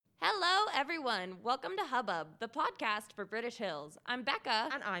Hello, everyone. Welcome to Hubbub, the podcast for British Hills. I'm Becca.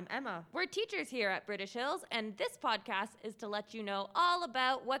 And I'm Emma. We're teachers here at British Hills, and this podcast is to let you know all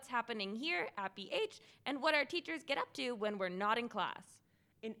about what's happening here at BH and what our teachers get up to when we're not in class.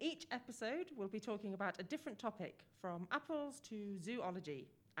 In each episode, we'll be talking about a different topic, from apples to zoology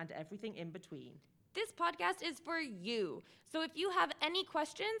and everything in between. This podcast is for you. So if you have any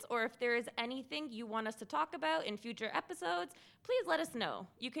questions or if there is anything you want us to talk about in future episodes, please let us know.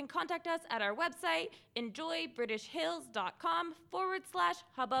 You can contact us at our website,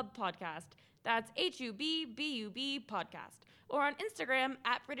 enjoybritishhills.com/hubbub podcast. That's HUBBUB podcast. Or on Instagram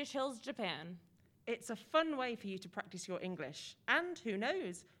at British Hills Japan. It's a fun way for you to practice your English. And who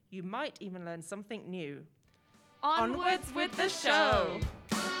knows, you might even learn something new. Onwards with the show!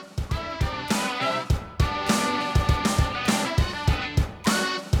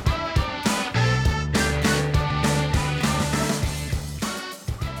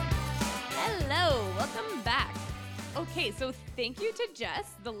 Okay, so thank you to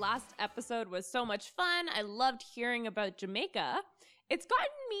Jess. The last episode was so much fun. I loved hearing about Jamaica. It's gotten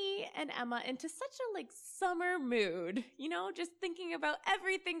me and Emma into such a summer mood, just thinking about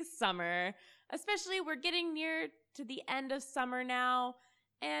everything summer. Especially we're getting near to the end of summer now,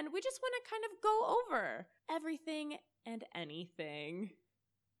 and we just want to kind of go over everything and anything.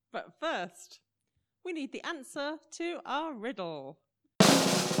 But first, we need the answer to our riddle.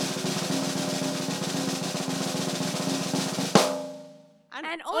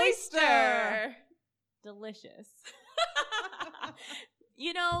 An oyster! Delicious.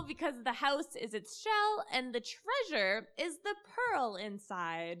 Because the house is its shell and the treasure is the pearl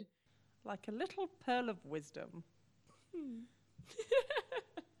inside. Like a little pearl of wisdom.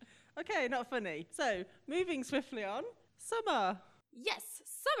 Okay, not funny. So, moving swiftly on. Summer. Yes,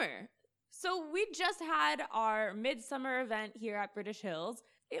 summer. So we just had our midsummer event here at British Hills.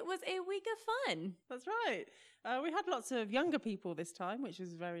 It was a week of fun. That's right. We had lots of younger people this time, which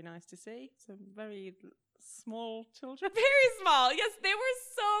was very nice to see. Some very small children. Very small. Yes, they were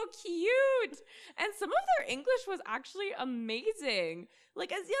so cute. And some of their English was actually amazing.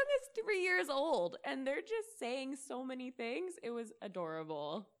 As young as 3 years old. And they're just saying so many things. It was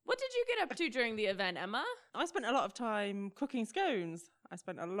adorable. What did you get up to during the event, Emma? I spent a lot of time cooking scones. I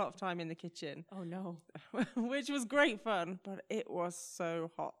spent a lot of time in the kitchen. Oh, no. Which was great fun, but it was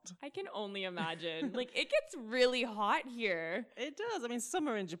so hot. I can only imagine. It gets really hot here. It does.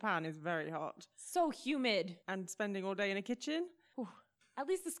 Summer in Japan is very hot. So humid. And spending all day in a kitchen? Whew. At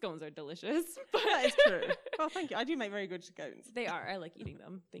least the scones are delicious. That is true. Well, thank you. I do make very good scones. They are. I like eating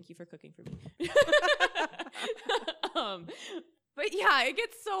them. Thank you for cooking for me. But yeah, it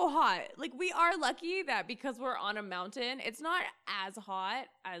gets so hot. We are lucky that because we're on a mountain, it's not as hot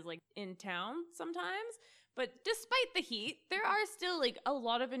as in town sometimes. But despite the heat, there are still a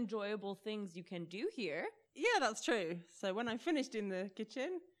lot of enjoyable things you can do here. Yeah, that's true. So when I'm finished in the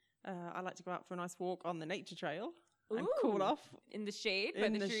kitchen, I like to go out for a nice walk on the nature trail and cool off. In the shade by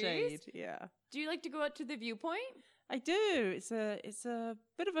the trees? In the shade, yeah. Do you like to go out to the viewpoint? I do. It's a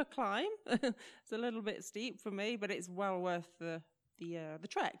bit of a climb. It's a little bit steep for me, but it's well worth the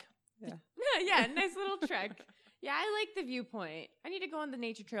trek. Yeah. Yeah, nice little trek. Yeah, I like the viewpoint. I need to go on the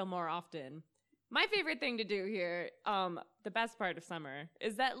nature trail more often. My favorite thing to do here, the best part of summer,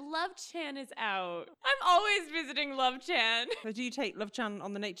 is that Love Chan is out. I'm always visiting Love Chan. So do you take Love Chan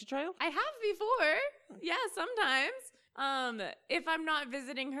on the nature trail? I have before. Yeah, sometimes. If I'm not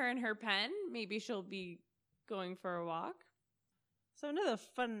visiting her in her pen, maybe she'll be going for a walk. So another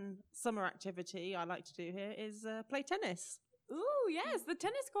fun summer activity I like to do here is play tennis. Ooh, yes, the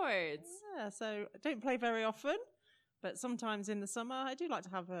tennis courts. Yeah, so I don't play very often, but sometimes in the summer I do like to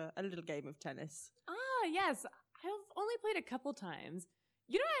have a little game of tennis. Ah, yes. I've only played a couple times.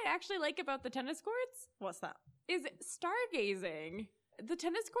 You know what I actually like about the tennis courts? What's that? Is stargazing. The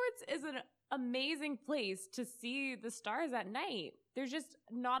tennis courts is an amazing place to see the stars at night. There's just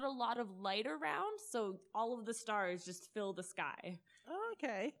not a lot of light around, so all of the stars just fill the sky. Oh,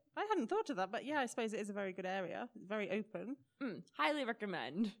 okay. I hadn't thought of that, but yeah, I suppose it is a very good area. It's very open. Highly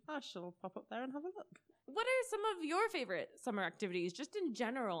recommend. I shall pop up there and have a look. What are some of your favorite summer activities, just in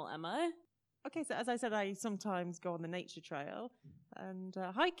general, Emma? Okay, so as I said, I sometimes go on the nature trail, and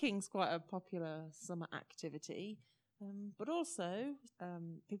hiking's quite a popular summer activity. But also,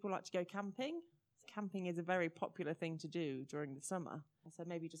 people like to go camping. Camping is a very popular thing to do during the summer. So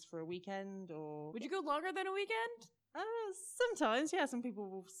maybe just for a weekend or... Would you go longer than a weekend? Sometimes, yeah. Some people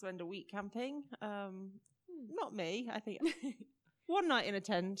will spend a week camping. Not me. I think one night in a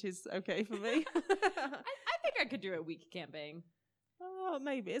tent is okay for me. I think I could do a week camping. Oh,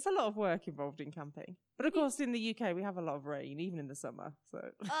 maybe. It's a lot of work involved in camping. But of course, in the UK, we have a lot of rain, even in the summer. So.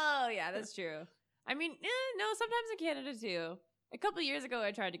 Oh, yeah, that's true. I mean, no, sometimes in Canada too. A couple of years ago,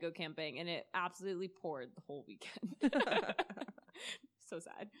 I tried to go camping and it absolutely poured the whole weekend. So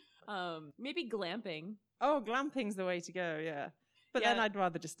sad. Maybe glamping. Oh, glamping's the way to go, yeah. But Yeah. then I'd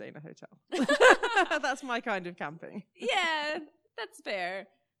rather just stay in a hotel. That's my kind of camping. Yeah, that's fair.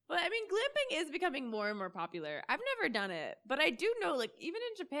 But I mean, glamping is becoming more and more popular. I've never done it, but I do know, like, even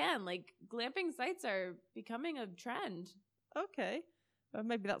in Japan, like, glamping sites are becoming a trend. Okay.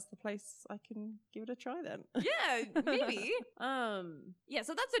 Maybe that's the place I can give it a try then. Yeah, maybe. Yeah,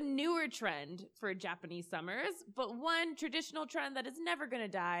 so that's a newer trend for Japanese summers, but one traditional trend that is never going to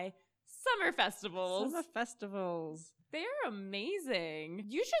die, summer festivals. Summer festivals. They're amazing.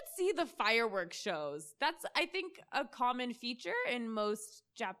 You should see the fireworks shows. That's, I think, a common feature in most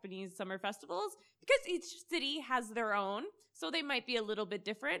Japanese summer festivals because each city has their own, so they might be a little bit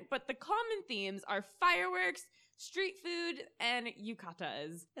different, but the common themes are fireworks, street food, and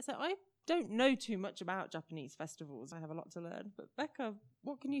yukatas. Yeah, so I don't know too much about Japanese festivals. I have a lot to learn. But Becca,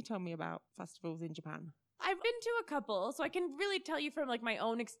 what can you tell me about festivals in Japan? I've been to a couple, so I can really tell you from like my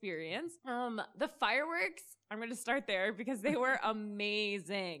own experience. The fireworks, I'm going to start there because they were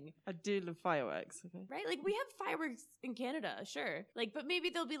amazing. I do love fireworks. Okay. Right? Like we have fireworks in Canada, sure. Like, but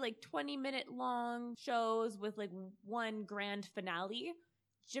maybe there'll be like 20-minute long shows with like one grand finale.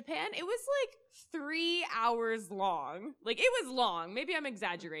 Japan, it was like 3 hours long. Like it was long. Maybe I'm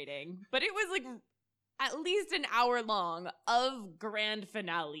exaggerating, but it was like at least an hour long of grand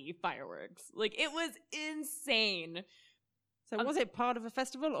finale fireworks. Like it was insane. So was it part of a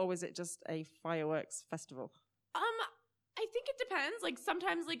festival or was it just a fireworks festival? I think it depends. Like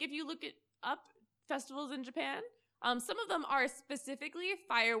sometimes, like if you look up festivals in Japan, some of them are specifically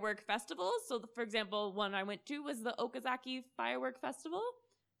firework festivals. So for example, one I went to was the Okazaki Firework Festival.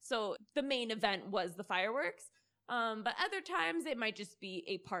 So the main event was the fireworks. But other times it might just be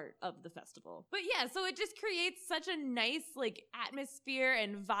a part of the festival. But yeah, so it just creates such a nice like atmosphere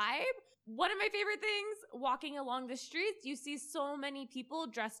and vibe. One of my favorite things, walking along the streets, you see so many people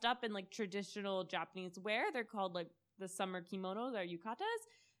dressed up in like traditional Japanese wear. They're called like the summer kimonos or yukatas.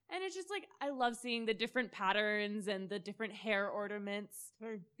 And it's just like, I love seeing the different patterns and the different hair ornaments.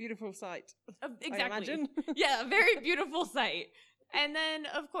 Very beautiful sight. Exactly. I imagine. Yeah, very beautiful sight. And then,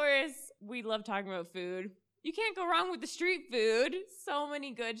 of course, we love talking about food. You can't go wrong with the street food. So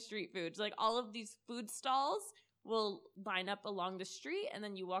many good street foods. Like all of these food stalls will line up along the street and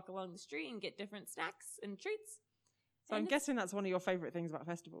then you walk along the street and get different snacks and treats. So I'm guessing that's one of your favorite things about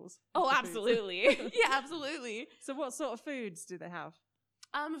festivals. Oh, absolutely. Yeah, absolutely. So what sort of foods do they have?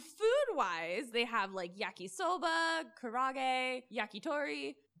 Food-wise, they have like yakisoba, karage,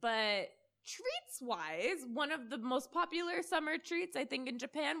 yakitori, but treats-wise, one of the most popular summer treats, I think, in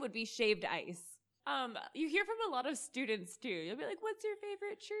Japan would be shaved ice. You hear from a lot of students too. You'll be like, what's your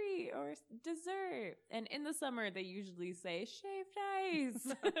favorite treat or dessert? And in the summer, they usually say shaved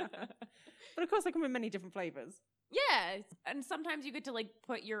ice. But of course, they come in many different flavors. Yeah. And sometimes you get to like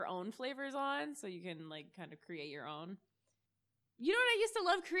put your own flavors on so you can like kind of create your own. You know what I used to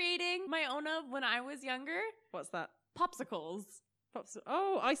love creating my own of when I was younger? What's that? Popsicles.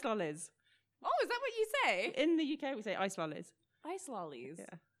 Oh, ice lollies. Oh, is that what you say? In the UK, we say ice lollies. Ice lollies.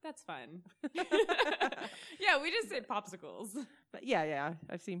 Yeah. That's fun. Yeah, we just say popsicles. But yeah,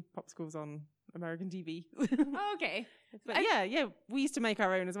 I've seen popsicles on American TV. Oh, okay. But yeah, we used to make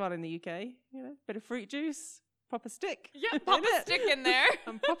our own as well in the UK. You know, bit of fruit juice, pop a stick. Yeah, pop a stick in there.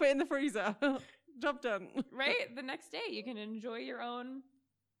 And pop it in the freezer. Job done. Right? The next day, you can enjoy your own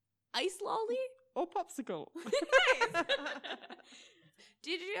ice lolly. Or popsicle. Nice.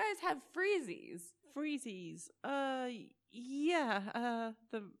 Did you guys have freezies? Freezies. Yeah.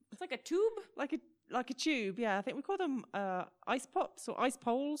 It's like a tube? Like a tube, yeah. I think we call them ice pops or ice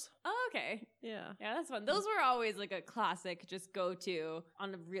poles. Oh, okay. Yeah. Yeah, that's fun. Those were always like a classic just go to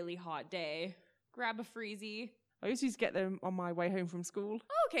on a really hot day. Grab a freezie. I used to get them on my way home from school.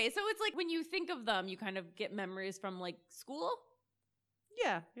 Okay, so it's like when you think of them, you kind of get memories from like school?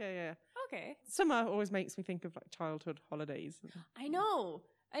 Yeah. Okay. Summer always makes me think of like childhood holidays. I know.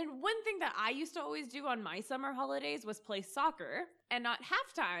 And one thing that I used to always do on my summer holidays was play soccer. And at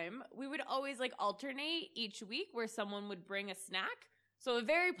halftime, we would always like alternate each week where someone would bring a snack. So a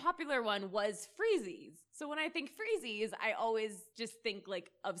very popular one was freezies. So when I think freezies, I always just think like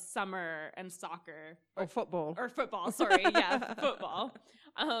of summer and soccer. Or football. Or football, sorry. Yeah, football.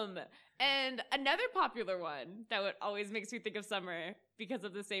 And another popular one that would always makes me think of summer because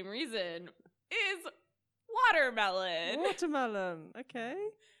of the same reason is watermelon. Watermelon, okay.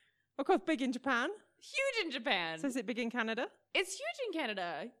 Of course, big in Japan. Huge in Japan. So is it big in Canada? It's huge in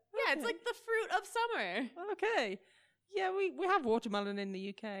Canada. Yeah, it's Okay. like the fruit of summer. Okay. Yeah, we have watermelon in the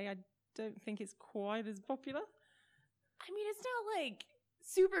UK. I don't think it's quite as popular. I mean, it's not like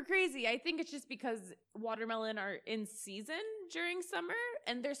super crazy. I think it's just because watermelon are in season during summer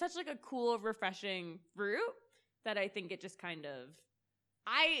and they're such like a cool, refreshing fruit that I think it just kind of,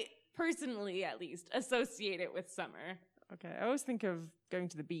 I personally at least associate it with summer. Okay, I always think of going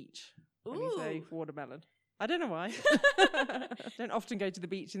to the beach when you say Ooh. watermelon. I don't know why. Don't often go to the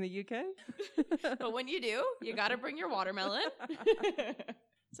beach in the UK. But when you do, you got to bring your watermelon.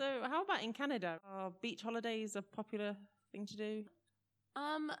 So how about in Canada? Are beach holidays a popular thing to do?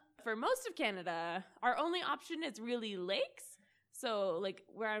 For most of Canada, our only option is really lakes. So like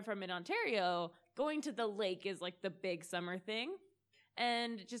where I'm from in Ontario, going to the lake is like the big summer thing.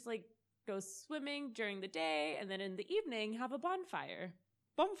 And just like go swimming during the day and then in the evening have a bonfire.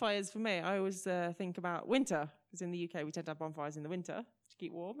 Bonfires for me, I always think about winter, because in the UK we tend to have bonfires in the winter to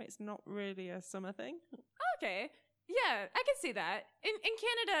keep warm. It's not really a summer thing. Okay. Yeah, I can see that. In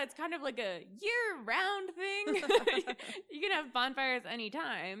Canada, it's kind of like a year-round thing. You can have bonfires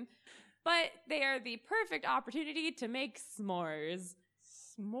anytime, but they are the perfect opportunity to make s'mores.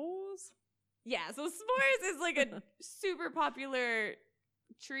 S'mores? Yeah, so s'mores is like a super popular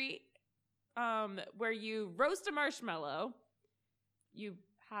treat where you roast a marshmallow, you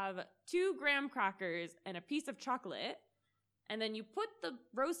have 2 graham crackers and a piece of chocolate, and then you put the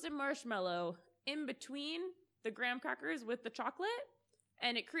roasted marshmallow in between the graham crackers with the chocolate,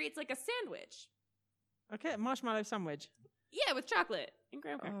 and it creates like a sandwich. Okay, marshmallow sandwich. Yeah, with chocolate and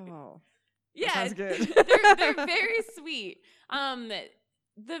graham crackers. Oh, Yeah, sounds good. they're very sweet.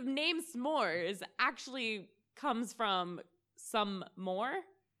 The name s'mores actually comes from some more.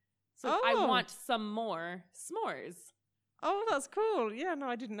 So I Oh. want some more s'mores. Oh, that's cool. Yeah, no,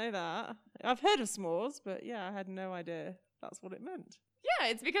 I didn't know that. I've heard of s'mores, but yeah, I had no idea that's what it meant. Yeah,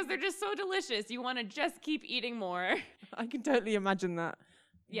 it's because they're just so delicious. You want to just keep eating more. I can totally imagine that.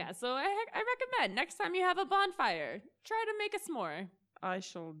 Yeah, so I recommend next time you have a bonfire, try to make a s'more. I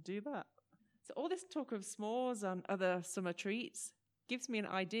shall do that. So all this talk of s'mores and other summer treats gives me an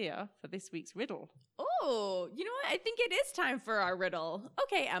idea for this week's riddle. Oh, you know what? I think it is time for our riddle.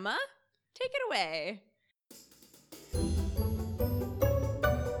 Okay, Emma, take it away.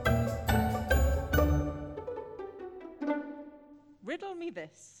 Riddle me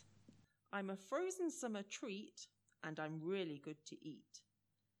this. I'm a frozen summer treat and I'm really good to eat.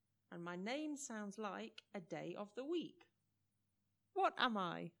 And my name sounds like a day of the week. What am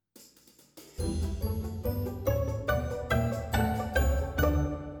I?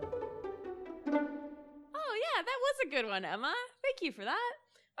 Oh, yeah, that was a good one, Emma. Thank you for that.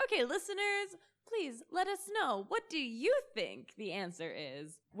 Okay, listeners, please let us know. What do you think the answer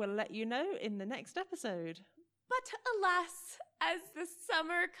is? We'll let you know in the next episode. But alas, as the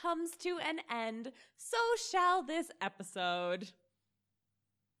summer comes to an end, so shall this episode.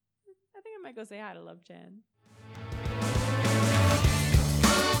 I think I might go say hi to Love Chan.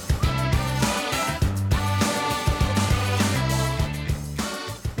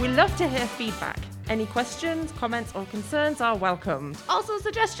 We love to hear feedback. Any questions, comments, or concerns are welcomed. Also,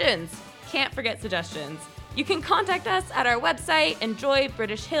 suggestions. Can't forget suggestions. You can contact us at our website,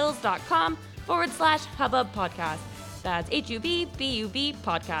 enjoybritishhills.com/hubbub podcast. That's HUBBUB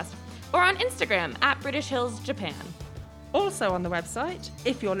podcast. Or on Instagram at British Hills Japan. Also on the website,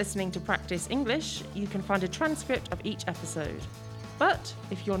 if you're listening to practice English, you can find a transcript of each episode. But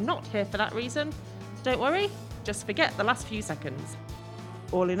if you're not here for that reason, don't worry, just forget the last few seconds.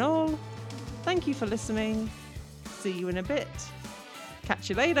 All in all, thank you for listening. See you in a bit. Catch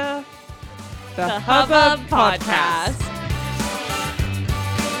you later. The Hubbub Podcast.